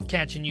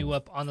catching you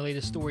up on the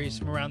latest stories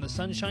from around the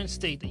Sunshine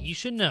State that you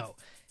should know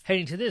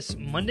heading to this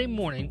Monday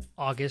morning,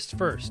 August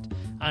 1st.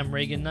 I'm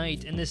Reagan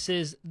Knight, and this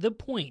is The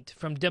Point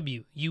from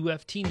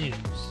WUFT News.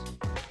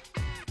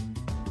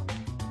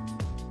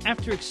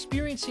 After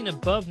experiencing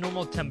above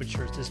normal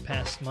temperatures this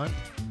past month,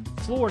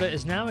 Florida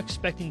is now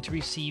expecting to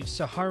receive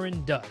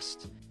Saharan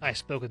dust. I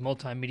spoke with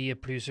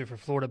multimedia producer for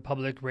Florida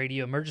Public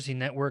Radio Emergency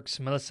Network's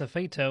Melissa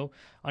Feito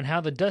on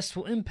how the dust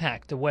will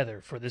impact the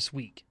weather for this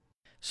week.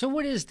 So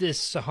what is this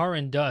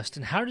Saharan dust,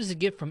 and how does it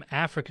get from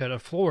Africa to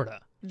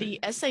Florida?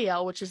 The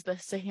SAL, which is the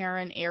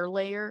Saharan air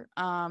layer,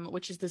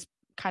 which is this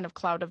kind of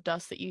cloud of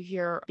dust that you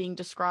hear being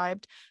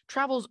described,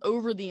 travels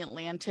over the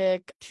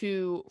Atlantic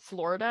to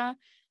Florida.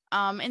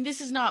 And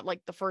this is not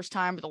like the first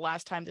time or the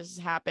last time this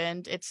has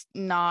happened. It's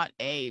not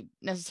a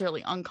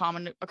necessarily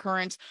uncommon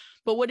occurrence.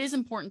 But what is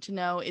important to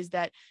know is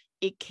that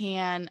it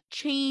can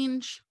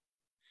change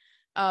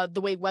the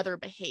way weather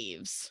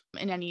behaves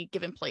in any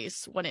given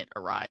place when it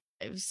arrives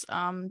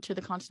to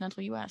the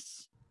continental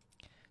U.S.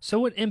 So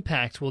what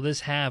impact will this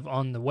have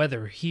on the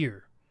weather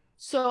here?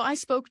 So I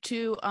spoke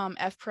to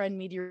FPREN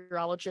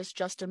meteorologist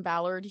Justin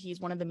Ballard.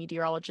 He's one of the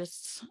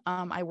meteorologists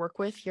I work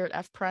with here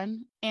at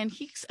FPREN. And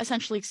he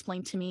essentially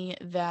explained to me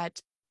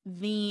that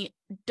the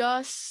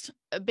dust,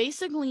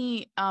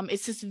 basically,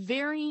 it's this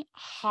very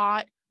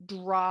hot,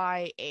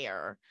 dry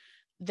air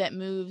that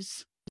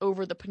moves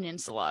over the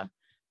peninsula,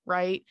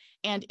 right?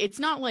 And it's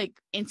not like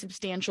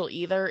insubstantial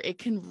either. It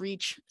can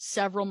reach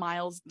several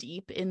miles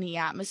deep in the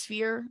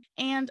atmosphere.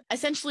 And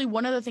essentially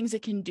one of the things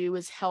it can do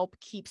is help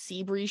keep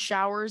sea breeze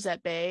showers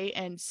at bay.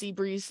 And sea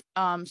breeze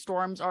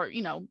storms are,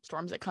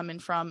 storms that come in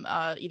from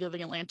either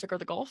the Atlantic or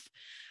the Gulf.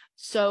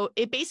 So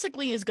it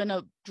basically is going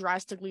to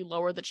drastically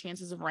lower the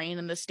chances of rain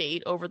in the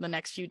state over the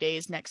next few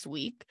days, next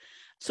week.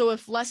 So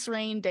if less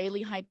rain,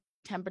 daily high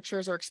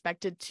temperatures are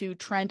expected to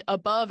trend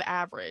above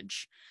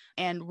average,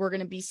 and we're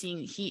going to be seeing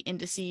heat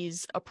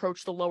indices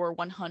approach the lower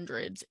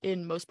 100s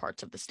in most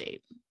parts of the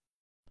state.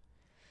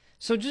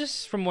 So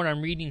just from what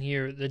I'm reading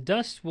here, the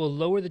dust will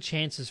lower the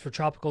chances for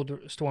tropical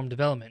storm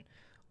development.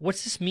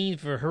 What's this mean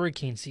for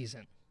hurricane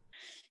season?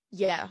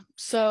 Yeah.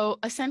 So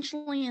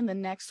essentially in the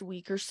next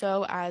week or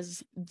so,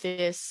 as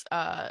the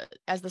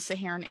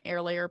Saharan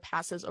air layer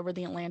passes over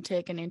the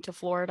Atlantic and into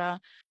Florida,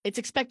 it's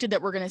expected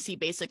that we're going to see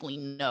basically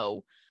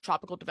no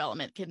tropical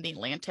development in the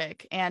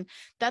Atlantic. And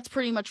that's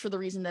pretty much for the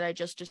reason that I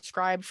just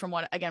described from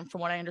what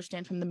I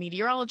understand from the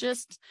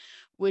meteorologists,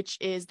 which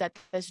is that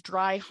this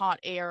dry, hot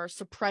air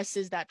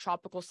suppresses that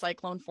tropical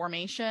cyclone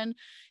formation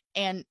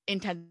and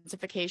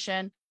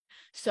intensification.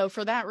 So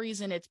for that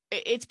reason,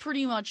 it's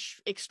pretty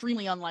much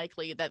extremely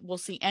unlikely that we'll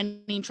see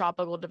any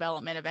tropical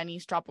development of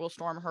any tropical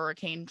storm,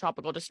 hurricane,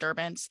 tropical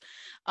disturbance,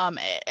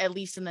 at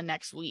least in the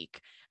next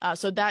week.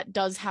 So that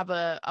does have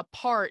a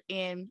part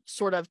in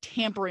sort of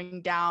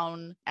tampering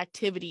down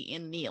activity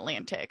in the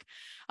Atlantic,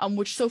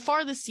 which so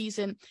far this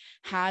season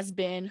has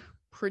been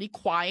pretty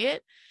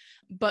quiet,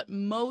 but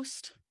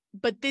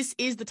this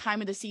is the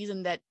time of the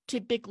season that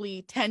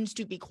typically tends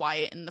to be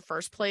quiet in the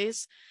first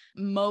place.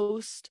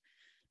 Most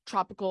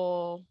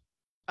tropical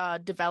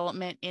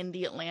development in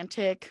the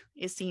Atlantic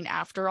is seen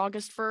after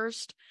August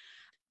 1st.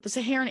 The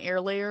Saharan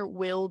air layer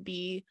will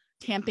be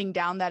tamping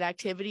down that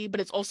activity, but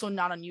it's also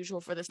not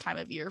unusual for this time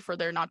of year for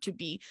there not to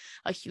be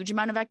a huge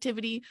amount of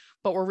activity,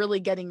 but we're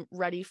really getting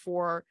ready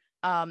for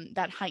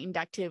that heightened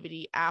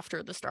activity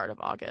after the start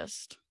of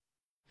August.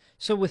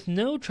 So with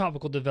no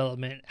tropical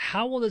development,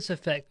 how will this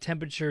affect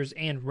temperatures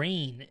and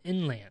rain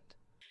inland?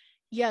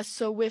 Yes,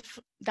 so with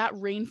that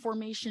rain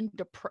formation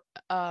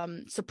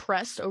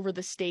suppressed over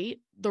the state,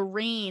 the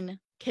rain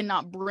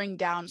cannot bring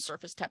down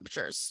surface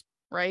temperatures,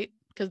 right?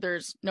 Because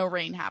there's no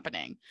rain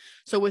happening.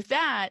 So with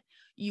that,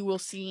 you will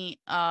see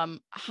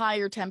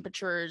higher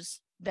temperatures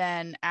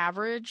than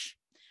average.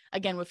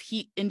 Again, with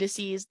heat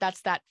indices,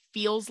 that's that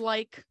feels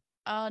like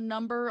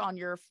number on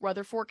your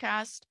weather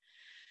forecast,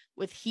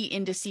 with heat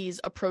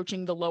indices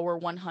approaching the lower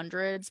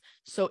 100s.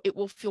 So it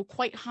will feel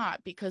quite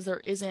hot because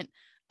there isn't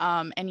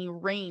any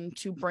rain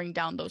to bring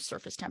down those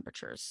surface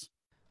temperatures.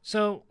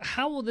 So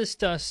how will this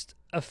dust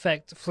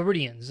affect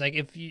Floridians? Like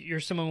if you're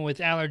someone with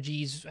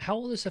allergies, how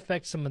will this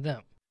affect some of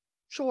them?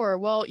 Sure.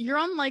 Well, you're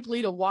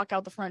unlikely to walk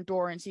out the front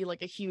door and see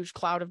like a huge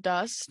cloud of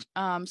dust.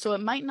 So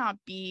it might not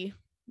be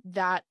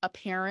that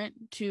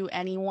apparent to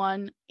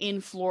anyone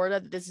in Florida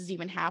that this is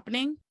even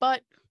happening.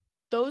 But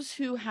those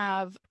who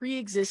have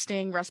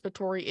pre-existing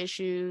respiratory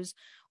issues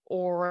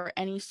or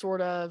any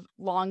sort of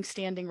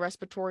long-standing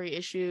respiratory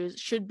issues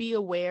should be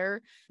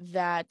aware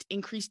that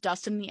increased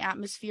dust in the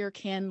atmosphere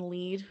can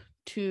lead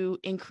to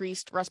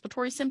increased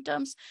respiratory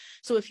symptoms.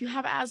 So if you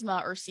have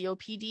asthma or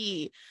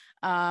COPD,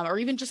 or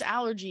even just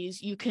allergies,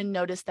 you can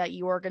notice that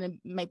you are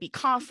might be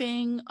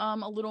coughing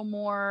a little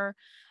more,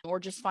 or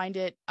just find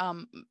it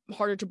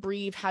harder to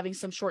breathe, having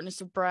some shortness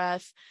of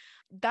breath.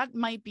 That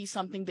might be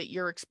something that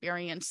you're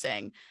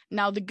experiencing.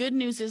 Now, the good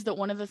news is that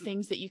one of the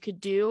things that you could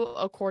do,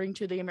 according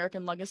to the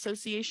American Lung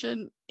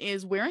Association,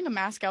 is wearing a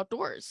mask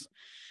outdoors.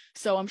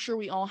 So I'm sure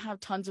we all have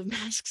tons of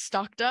masks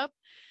stocked up.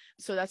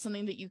 So that's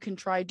something that you can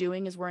try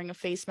doing, is wearing a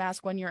face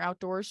mask when you're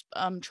outdoors.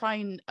 Try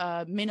and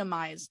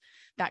minimize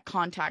that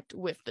contact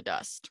with the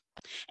dust.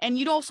 And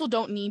you also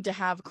don't need to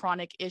have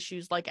chronic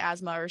issues like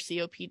asthma or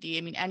COPD.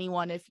 I mean,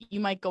 anyone, if you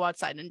might go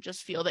outside and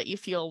just feel that you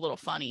feel a little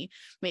funny,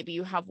 maybe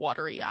you have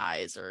watery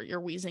eyes or you're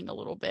wheezing a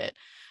little bit.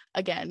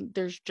 Again,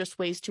 there's just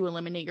ways to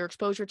eliminate your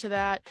exposure to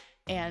that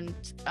and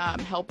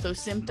help those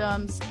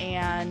symptoms,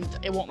 and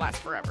it won't last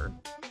forever.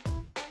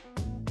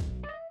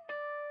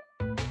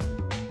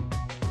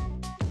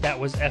 That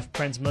was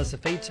FPREN's Melissa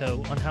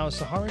Feito on how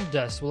Saharan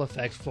dust will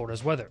affect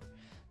Florida's weather.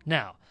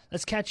 Now,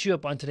 let's catch you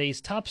up on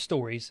today's top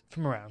stories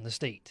from around the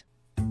state.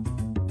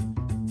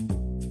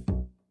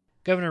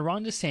 Governor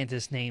Ron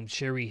DeSantis named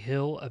Sherry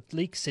Hill of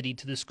Lake City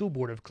to the school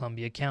board of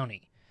Columbia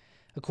County.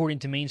 According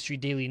to Main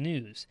Street Daily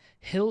News,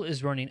 Hill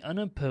is running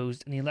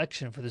unopposed in the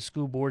election for the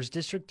school board's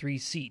District 3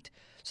 seat,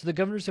 so the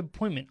governor's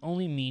appointment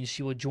only means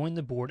she will join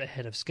the board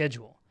ahead of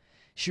schedule.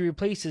 She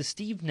replaces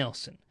Steve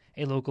Nelson,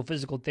 a local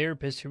physical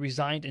therapist who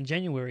resigned in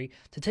January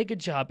to take a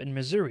job in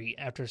Missouri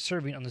after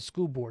serving on the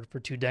school board for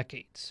 2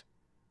 decades.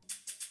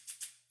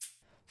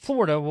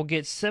 Florida will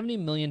get $70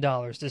 million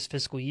this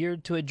fiscal year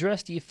to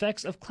address the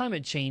effects of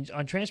climate change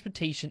on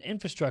transportation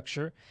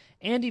infrastructure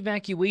and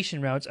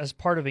evacuation routes as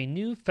part of a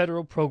new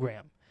federal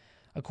program.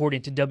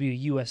 According to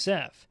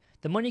WUSF,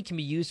 the money can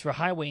be used for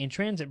highway and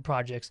transit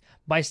projects,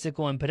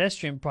 bicycle and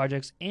pedestrian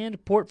projects,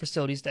 and port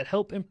facilities that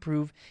help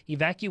improve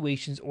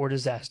evacuations or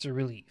disaster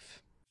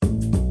relief.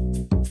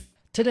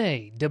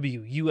 Today,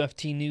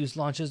 WUFT News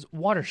launches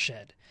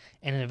Watershed,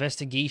 an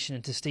investigation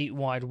into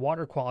statewide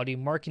water quality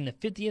marking the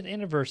 50th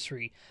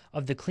anniversary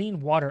of the Clean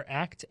Water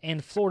Act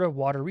and Florida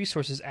Water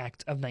Resources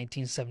Act of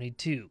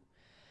 1972.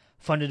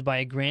 Funded by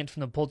a grant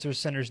from the Pulitzer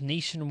Center's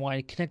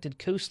nationwide Connected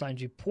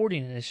Coastlines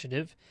Reporting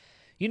Initiative,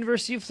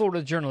 University of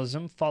Florida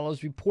Journalism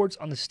follows reports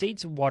on the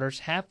state's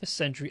waters half a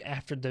century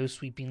after those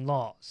sweeping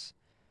laws.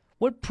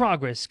 What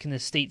progress can the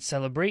state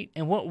celebrate,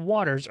 and what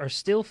waters are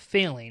still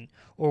failing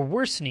or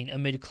worsening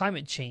amid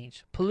climate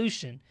change,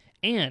 pollution,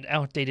 and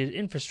outdated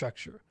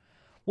infrastructure?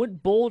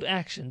 What bold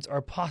actions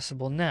are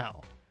possible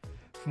now?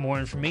 For more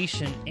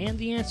information and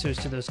the answers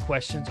to those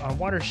questions on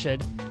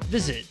Watershed,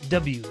 visit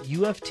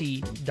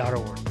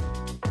WUFT.org.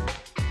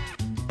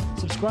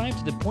 Subscribe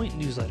to the Point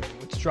newsletter,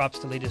 which drops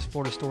the latest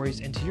Florida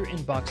stories into your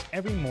inbox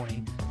every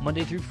morning,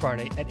 Monday through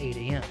Friday at 8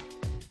 a.m.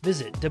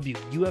 Visit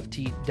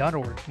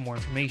WUFT.org for more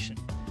information.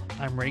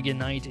 I'm Reagan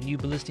Knight, and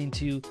you've been listening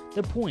to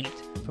The Point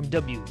from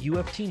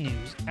WUFT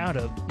News out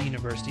of the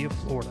University of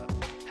Florida.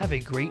 Have a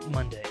great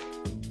Monday.